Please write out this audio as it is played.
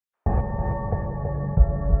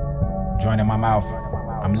Joint in my mouth,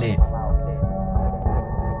 I'm lit.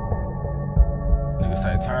 Nigga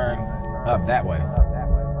say turn up that way.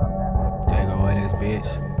 Daygo in this bitch.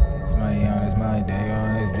 Smoney on this money, Daygo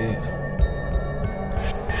on this bitch.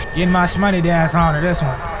 Getting my smoney dance on to this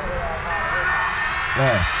one.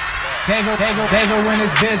 Yeah. Daygo in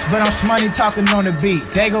this bitch, but I'm smoney talking on the beat.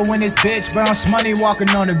 Daygo in this bitch, but I'm smoney walking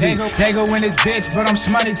on the beat. Daygo in this bitch, but I'm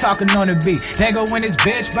smoney talking on the beat. Daygo in this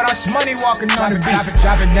bitch, but I'm smoney walking on the beat.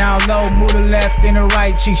 Drop it down low, move the left and the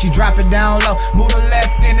right cheek. She drop it down low, move the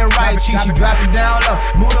left and the right cheek. She drop it down low,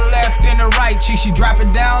 move the left and the right cheek. She drop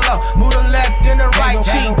it down low, move the lleft and the right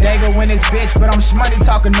cheek. Daygo in this bitch, but I'm smoney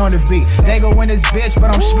talking on the beat. Daygo in this bitch, but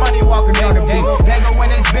I'm smoney walking on the beat. Daygo in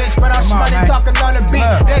this bitch, but I'm smoney talking on the beat.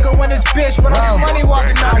 Daygo in this bitch, but I'm money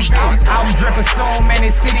walking on the beat. Album dripping soon, man,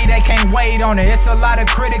 this city, they can't wait on it. It's a lot of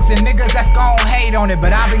critics and niggas that's gon' hate on it,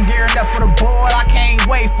 but I've been gearing up for the board, I can't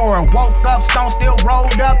wait for it. Woke up, stone still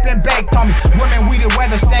rolled up and baked on me. Women, we the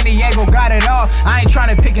weather, San Diego got it all. I ain't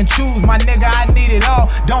trying to pick and choose, my nigga, I need it all.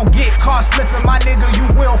 Don't get caught slipping, my nigga, you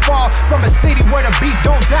will fall. From a city where the beef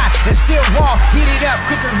don't die, it's still raw. Heat it up,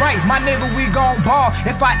 cook it right, my nigga, we gon' ball.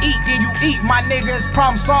 If I eat, then you eat, my nigga, it's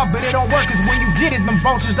problem solved, but it don't work, cause when you get it, them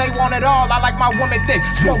vultures, they want it all. I like my woman thick,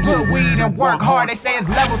 smoke good weed and work hard. They say it's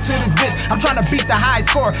levels to this bitch, I'm trying to beat the high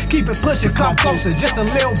score. Keep it pushing, come closer, just a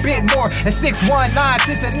little bit more. At 619,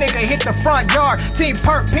 since a nigga hit the front yard. Team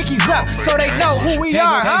perk, pinkies up, so they know who we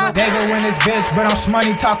are, huh? Daygo in this bitch, but I'm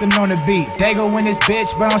smoney talking on the beat. Daygo in this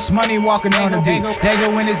bitch, but I'm smoney walking on the beat.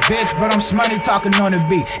 Daygo in this bitch, but I'm smoney talking on the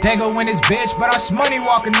beat. Daygo in this bitch, but I'm smoney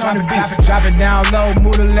walking on the beat. Drop it down low,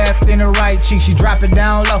 move the left and the right cheek. She drop it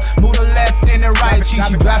down low, move the left and the right cheek.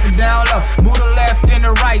 She drop it down low, move the left and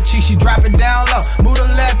the right cheek. She drop it down low, move the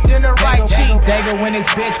left and the right cheek. Daygo in this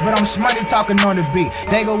bitch, but I'm smoney talking on the beat.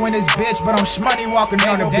 Daygo in this bitch, but I'm smoney walking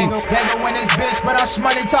on the beat. Daygo in this bitch, but I'm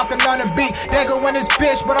smoney talking on the beat. Daygo in this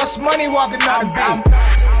bitch, but I'm smoney walking on the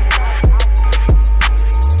beat.